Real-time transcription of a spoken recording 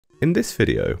In this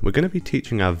video, we're going to be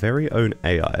teaching our very own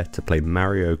AI to play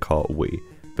Mario Kart Wii,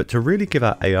 but to really give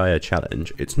our AI a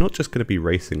challenge, it's not just going to be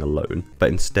racing alone, but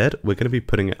instead we're going to be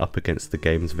putting it up against the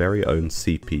game's very own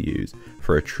CPUs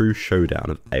for a true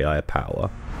showdown of AI power.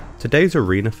 Today's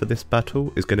arena for this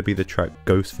battle is going to be the track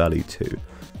Ghost Valley 2,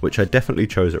 which I definitely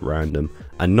chose at random,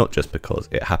 and not just because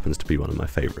it happens to be one of my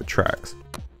favourite tracks.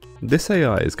 This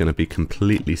AI is going to be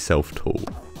completely self-taught.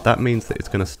 That means that it's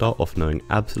going to start off knowing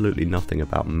absolutely nothing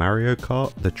about Mario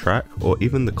Kart, the track, or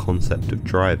even the concept of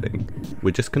driving.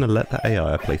 We're just going to let the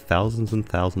AI play thousands and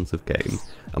thousands of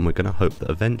games, and we're going to hope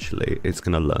that eventually it's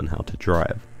going to learn how to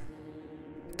drive.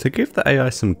 To give the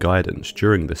AI some guidance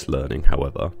during this learning,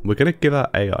 however, we're going to give our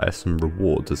AI some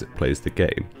rewards as it plays the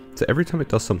game. So every time it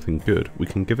does something good, we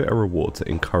can give it a reward to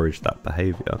encourage that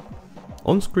behaviour.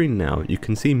 On screen now, you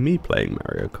can see me playing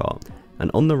Mario Kart, and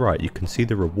on the right you can see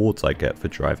the rewards I get for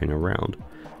driving around.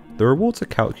 The rewards are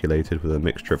calculated with a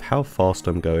mixture of how fast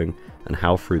I'm going and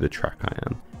how through the track I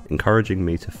am, encouraging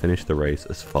me to finish the race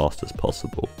as fast as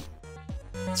possible.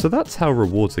 So that's how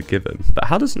rewards are given, but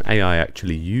how does an AI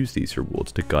actually use these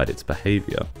rewards to guide its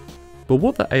behaviour? Well,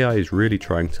 what the AI is really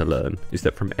trying to learn is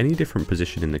that from any different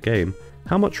position in the game,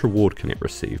 how much reward can it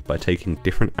receive by taking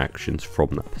different actions from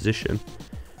that position.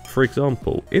 For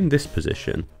example, in this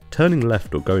position, turning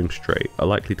left or going straight are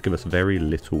likely to give us very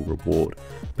little reward,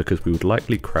 because we would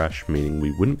likely crash, meaning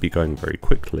we wouldn't be going very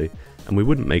quickly, and we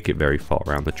wouldn't make it very far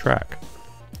around the track.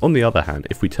 On the other hand,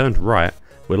 if we turned right,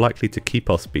 we're likely to keep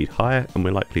our speed higher and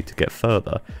we're likely to get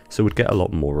further, so we'd get a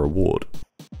lot more reward.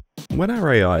 When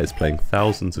our AI is playing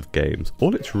thousands of games,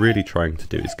 all it's really trying to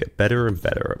do is get better and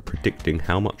better at predicting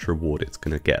how much reward it's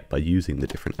going to get by using the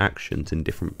different actions in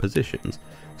different positions,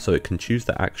 so it can choose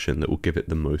the action that will give it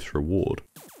the most reward.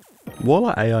 While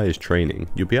our AI is training,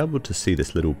 you'll be able to see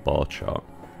this little bar chart.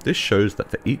 This shows that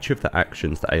for each of the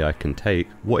actions the AI can take,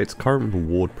 what its current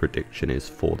reward prediction is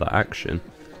for that action.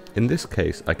 In this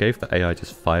case, I gave the AI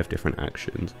just 5 different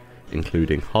actions,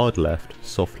 including hard left,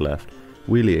 soft left,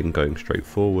 wheelie and going straight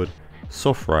forward,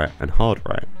 soft right and hard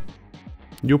right.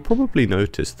 You'll probably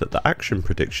notice that the action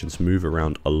predictions move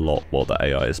around a lot while the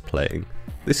AI is playing.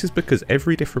 This is because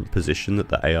every different position that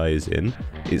the AI is in,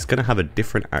 it's going to have a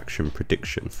different action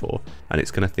prediction for, and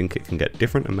it's going to think it can get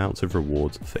different amounts of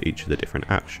rewards for each of the different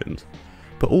actions.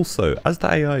 But also, as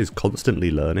the AI is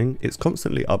constantly learning, it's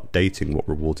constantly updating what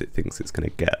rewards it thinks it's going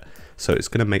to get, so it's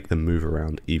going to make them move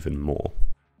around even more.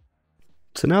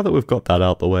 So now that we've got that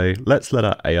out the way, let's let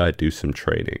our AI do some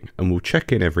training, and we'll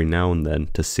check in every now and then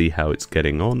to see how it's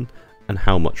getting on, and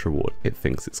how much reward it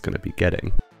thinks it's going to be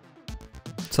getting.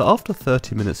 So after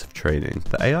 30 minutes of training,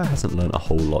 the AI hasn't learned a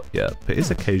whole lot yet, but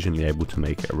is occasionally able to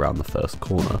make it around the first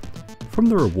corner. From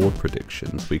the reward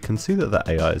predictions, we can see that the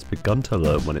AI has begun to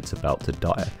learn when it's about to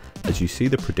die, as you see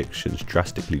the predictions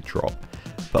drastically drop.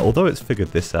 But although it's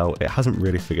figured this out, it hasn't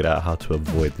really figured out how to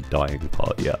avoid the dying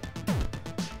part yet.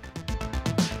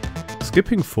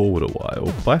 Skipping forward a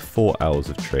while, by 4 hours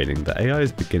of training, the AI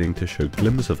is beginning to show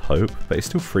glimmers of hope, but it's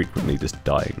still frequently just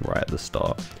dying right at the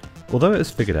start. Although it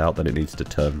has figured out that it needs to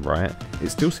turn right, it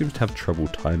still seems to have trouble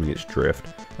timing its drift,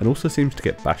 and also seems to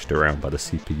get bashed around by the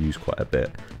CPUs quite a bit,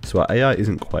 so our AI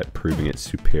isn't quite proving its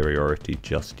superiority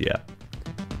just yet.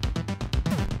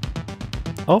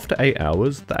 After 8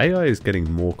 hours, the AI is getting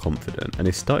more confident and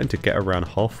is starting to get around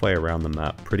halfway around the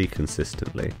map pretty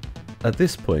consistently. At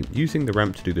this point, using the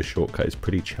ramp to do the shortcut is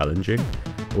pretty challenging,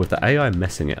 with the AI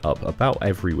messing it up about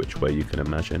every which way you can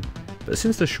imagine. But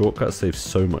since the shortcut saves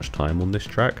so much time on this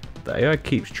track, the AI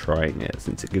keeps trying it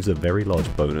since it gives a very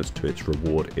large bonus to its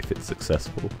reward if it's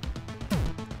successful.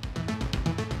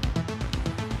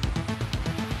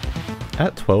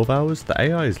 At 12 hours, the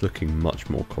AI is looking much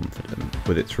more confident,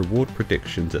 with its reward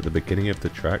predictions at the beginning of the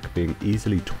track being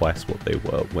easily twice what they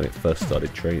were when it first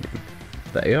started training.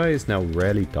 The AI is now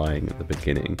rarely dying at the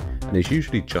beginning, and is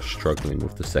usually just struggling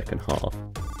with the second half.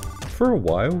 For a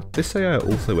while, this AI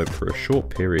also went for a short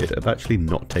period of actually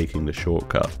not taking the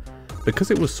shortcut.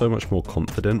 Because it was so much more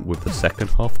confident with the second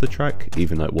half of the track,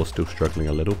 even though it was still struggling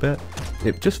a little bit,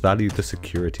 it just valued the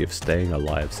security of staying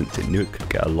alive since it knew it could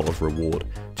get a lot of reward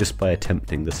just by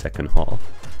attempting the second half.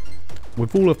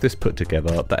 With all of this put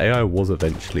together, the AI was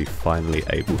eventually finally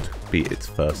able to beat its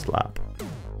first lap.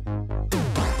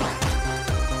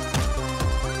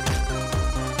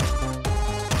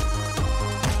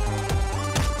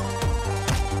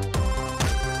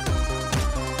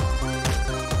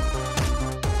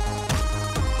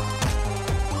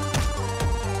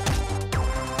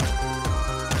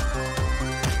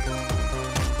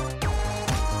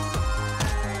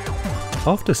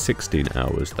 After 16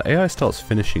 hours, the AI starts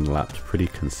finishing laps pretty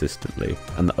consistently,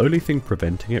 and the only thing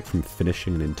preventing it from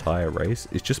finishing an entire race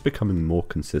is just becoming more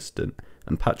consistent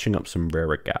and patching up some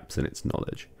rarer gaps in its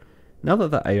knowledge. Now that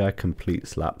the AI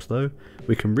completes laps though,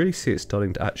 we can really see it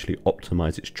starting to actually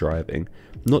optimize its driving,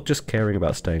 not just caring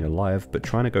about staying alive, but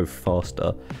trying to go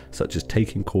faster, such as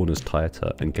taking corners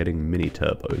tighter and getting mini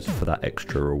turbos for that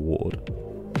extra reward.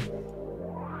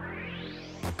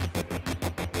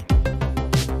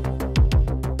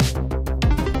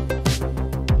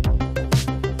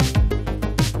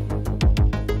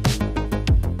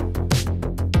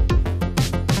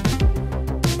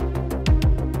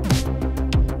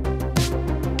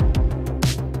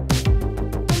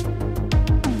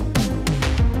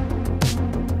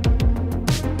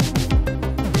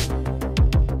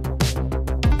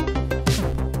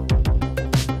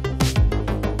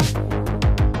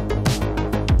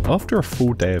 After a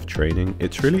full day of training,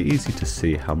 it's really easy to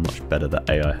see how much better the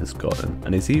AI has gotten,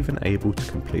 and is even able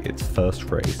to complete its first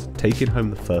race, taking home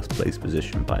the first place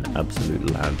position by an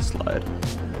absolute landslide.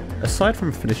 Aside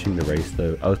from finishing the race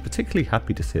though, I was particularly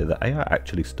happy to see that the AI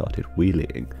actually started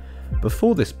wheeling.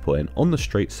 Before this point, on the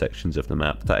straight sections of the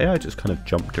map, the AI just kind of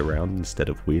jumped around instead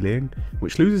of wheeling,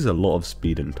 which loses a lot of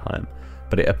speed and time,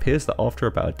 but it appears that after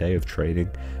about a day of training,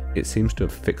 it seems to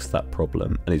have fixed that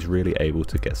problem and is really able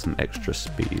to get some extra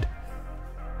speed.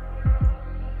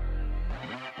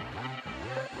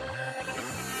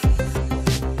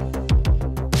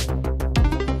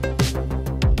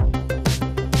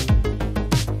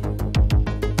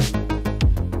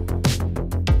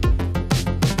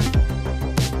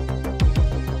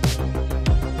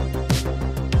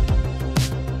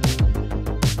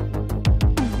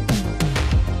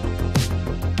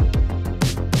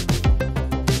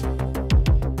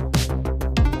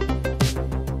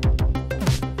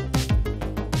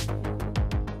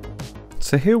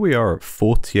 So here we are at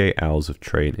 48 hours of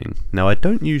training. Now I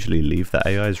don't usually leave the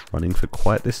AIs running for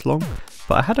quite this long,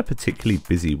 but I had a particularly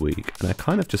busy week and I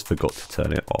kind of just forgot to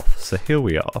turn it off, so here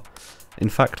we are. In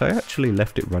fact, I actually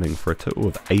left it running for a total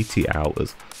of 80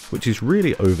 hours, which is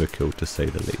really overkill to say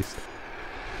the least.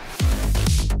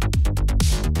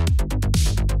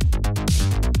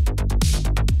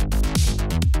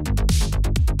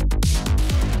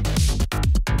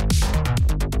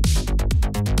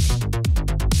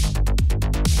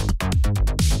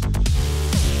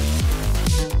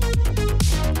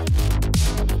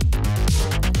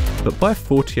 But by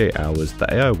 48 hours,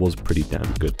 the AI was pretty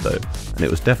damn good though, and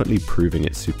it was definitely proving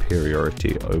its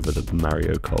superiority over the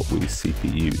Mario Kart Wii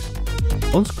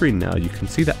CPUs. On screen now, you can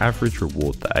see the average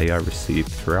reward the AI received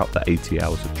throughout the 80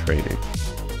 hours of training.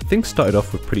 Things started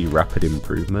off with pretty rapid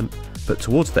improvement, but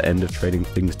towards the end of training,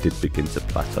 things did begin to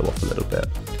plateau off a little bit.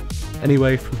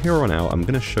 Anyway, from here on out, I'm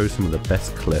going to show some of the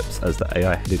best clips as the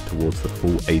AI headed towards the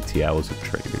full 80 hours of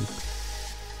training.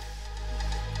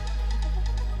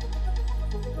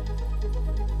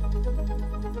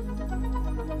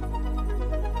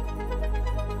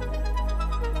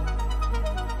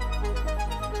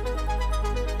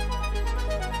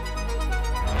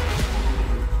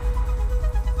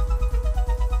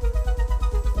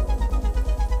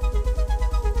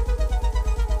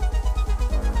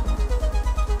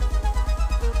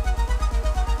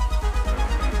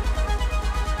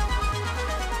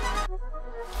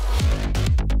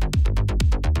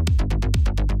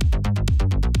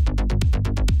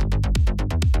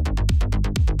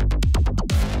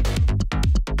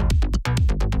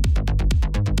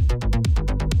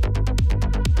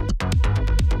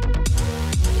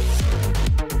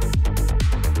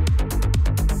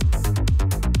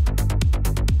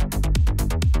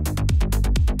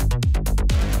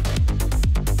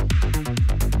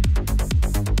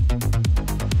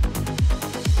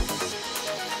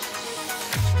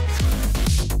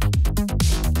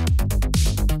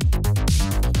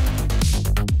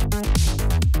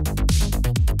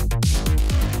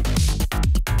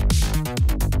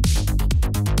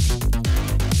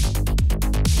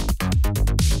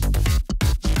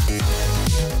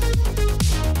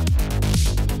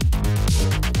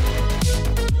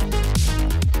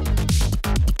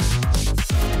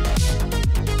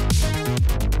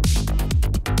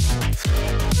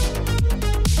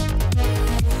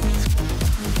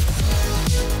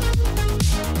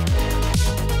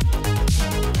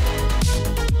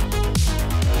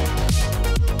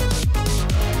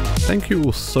 Thank you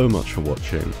all so much for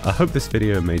watching. I hope this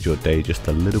video made your day just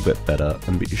a little bit better,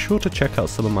 and be sure to check out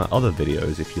some of my other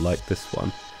videos if you like this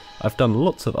one. I've done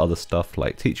lots of other stuff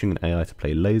like teaching an AI to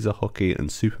play laser hockey and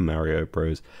Super Mario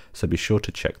Bros, so be sure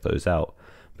to check those out.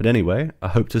 But anyway, I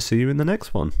hope to see you in the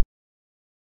next one.